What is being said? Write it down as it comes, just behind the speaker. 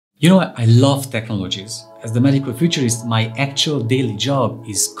You know, I love technologies. As the medical futurist, my actual daily job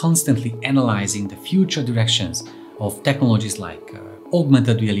is constantly analyzing the future directions of technologies like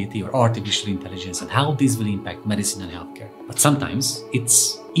augmented reality or artificial intelligence and how this will impact medicine and healthcare. But sometimes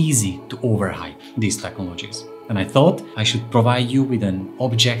it's easy to overhype these technologies. And I thought I should provide you with an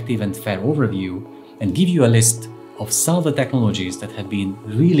objective and fair overview and give you a list of some of the technologies that have been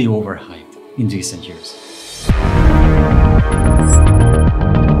really overhyped in recent years.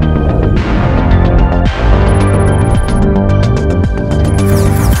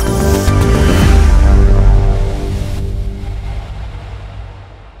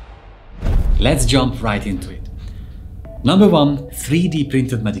 Let's jump right into it. Number one, 3D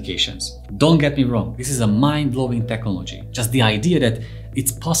printed medications. Don't get me wrong, this is a mind-blowing technology. Just the idea that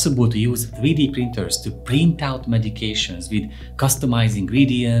it's possible to use 3D printers to print out medications with customized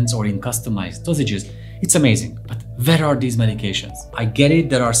ingredients or in customized dosages, it's amazing. But where are these medications? I get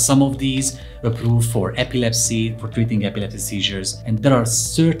it, there are some of these approved for epilepsy, for treating epilepsy seizures, and there are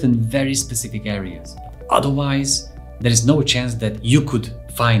certain very specific areas. Otherwise, there is no chance that you could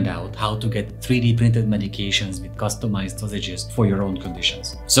find out how to get 3D printed medications with customized dosages for your own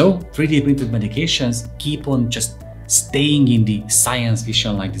conditions. So 3D printed medications keep on just staying in the science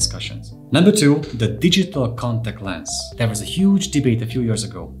fiction-like discussions. Number two, the digital contact lens. There was a huge debate a few years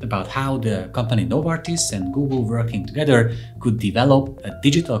ago about how the company Novartis and Google working together could develop a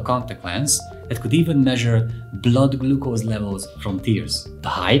digital contact lens that could even measure blood glucose levels from tears. The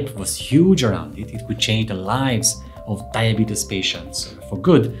hype was huge around it. It could change the lives of diabetes patients for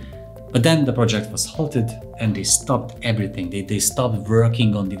good. But then the project was halted and they stopped everything. They stopped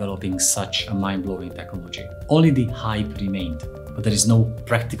working on developing such a mind-blowing technology. Only the hype remained, but there is no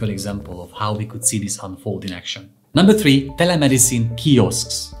practical example of how we could see this unfold in action. Number three, telemedicine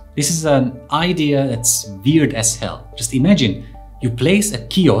kiosks. This is an idea that's weird as hell. Just imagine you place a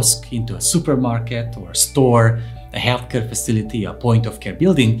kiosk into a supermarket or a store, a healthcare facility, a point of care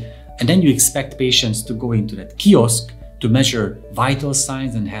building, and then you expect patients to go into that kiosk to measure vital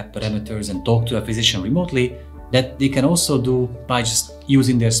signs and health parameters and talk to a physician remotely that they can also do by just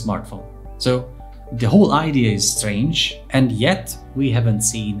using their smartphone. So the whole idea is strange, and yet we haven't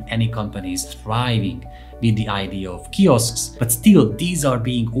seen any companies thriving with the idea of kiosks, but still these are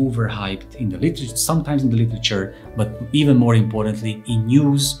being overhyped in the literature, sometimes in the literature, but even more importantly in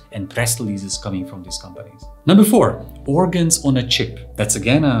news and press releases coming from these companies. Number four, organs on a chip. That's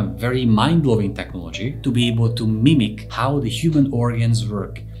again a very mind-blowing technology to be able to mimic how the human organs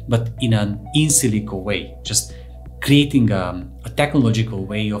work, but in an in silico way, just creating a technological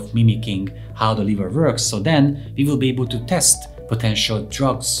way of mimicking how the liver works. So then we will be able to test potential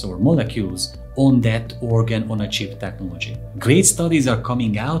drugs or molecules on that organ on a chip technology. Great studies are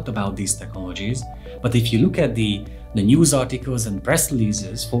coming out about these technologies, but if you look at the news articles and press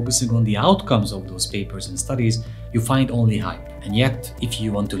releases focusing on the outcomes of those papers and studies, you find only hype. And yet, if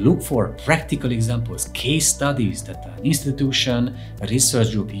you want to look for practical examples, case studies that an institution, a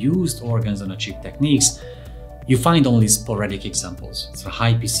research group used organs on a chip techniques, you find only sporadic examples. So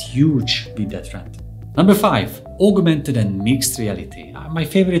hype is huge with that trend. Number five, augmented and mixed reality. My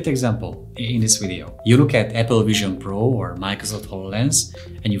favorite example in this video. You look at Apple Vision Pro or Microsoft HoloLens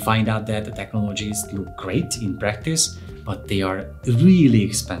and you find out that the technologies look great in practice, but they are really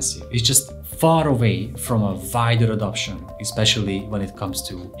expensive. It's just far away from a wider adoption, especially when it comes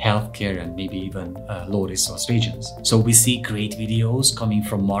to healthcare and maybe even low-resource regions. So we see great videos coming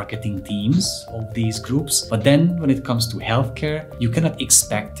from marketing teams of these groups, but then when it comes to healthcare, you cannot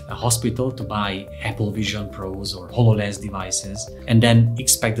expect a hospital to buy Apple Vision Pros or HoloLens devices and then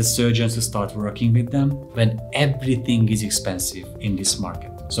expect the surgeons to start working with them when everything is expensive in this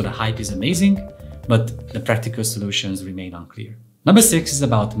market. So the hype is amazing, but the practical solutions remain unclear. Number six is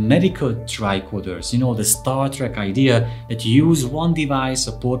about medical tricoders. You know, the Star Trek idea that you use one device,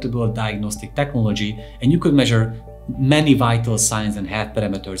 a portable diagnostic technology, and you could measure many vital signs and health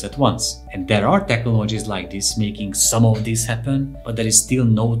parameters at once. And there are technologies like this making some of this happen, but there is still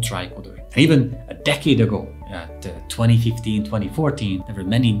no tricoder. And even a decade ago, at 2015, 2014, there were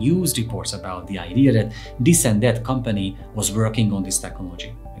many news reports about the idea that this and that company was working on this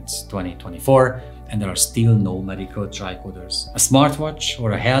technology. It's 2024 and there are still no medical tricoders. A smartwatch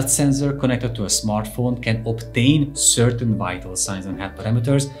or a health sensor connected to a smartphone can obtain certain vital signs and health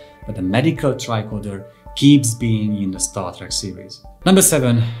parameters, but the medical tricoder keeps being in the Star Trek series. Number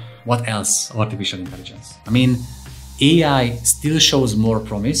seven, what else? Artificial intelligence. I mean, AI still shows more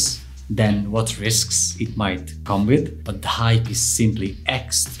promise than what risks it might come with, but the hype is simply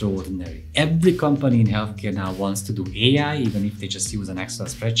extraordinary. Every company in healthcare now wants to do AI, even if they just use an Excel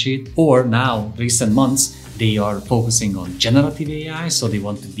spreadsheet. Or now, recent months, they are focusing on generative AI, so they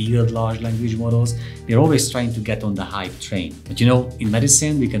want to build large language models. They're always trying to get on the hype train. But in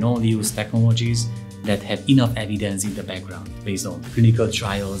medicine, we can only use technologies that have enough evidence in the background based on clinical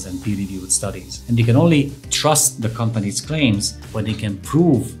trials and peer-reviewed studies. And we can only trust the company's claims when they can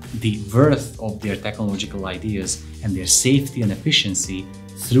prove the worth of their technological ideas and their safety and efficiency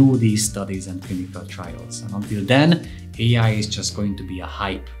through these studies and clinical trials. And until then, AI is just going to be a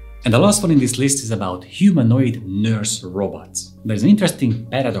hype. And the last one in this list is about humanoid nurse robots. There's an interesting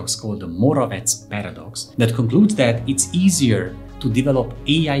paradox called the Moravec's paradox that concludes that it's easier to develop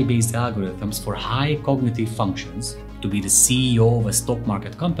AI-based algorithms for high cognitive functions, to be the CEO of a stock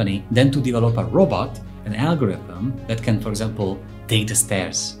market company, than to develop a robot, an algorithm that can, for example, take the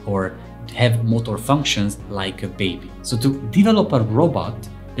stairs or have motor functions like a baby. So to develop a robot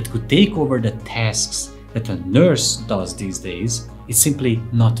that could take over the tasks that a nurse does these days is simply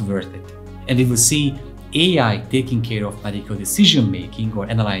not worth it. And we will see AI taking care of medical decision-making or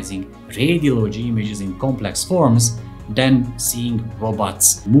analyzing radiology images in complex forms than seeing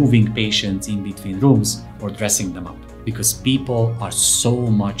robots moving patients in between rooms or dressing them up, because people are so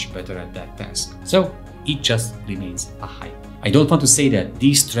much better at that task. So it just remains a hype. I don't want to say that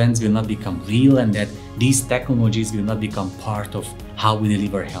these trends will not become real and that these technologies will not become part of how we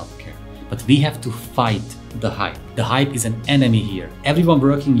deliver healthcare, but we have to fight the hype. The hype is an enemy here. Everyone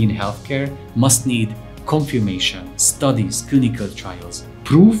working in healthcare must need confirmation, studies, clinical trials,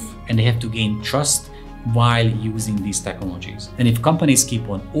 proof, and they have to gain trust while using these technologies. And if companies keep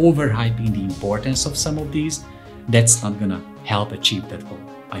on overhyping the importance of some of these, that's not gonna help achieve that goal.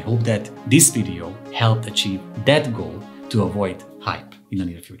 I hope that this video helped achieve that goal to avoid hype in the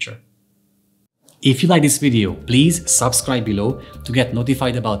near future. If you like this video, please subscribe below to get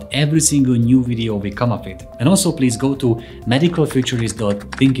notified about every single new video we come up with. And also please go to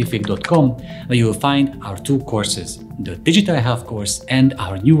medicalfuturist.thinkific.com where you will find our 2 courses, the Digital Health course and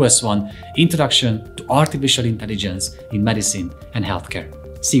our newest one, Introduction to Artificial Intelligence in Medicine and Healthcare.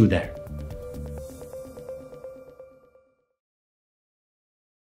 See you there.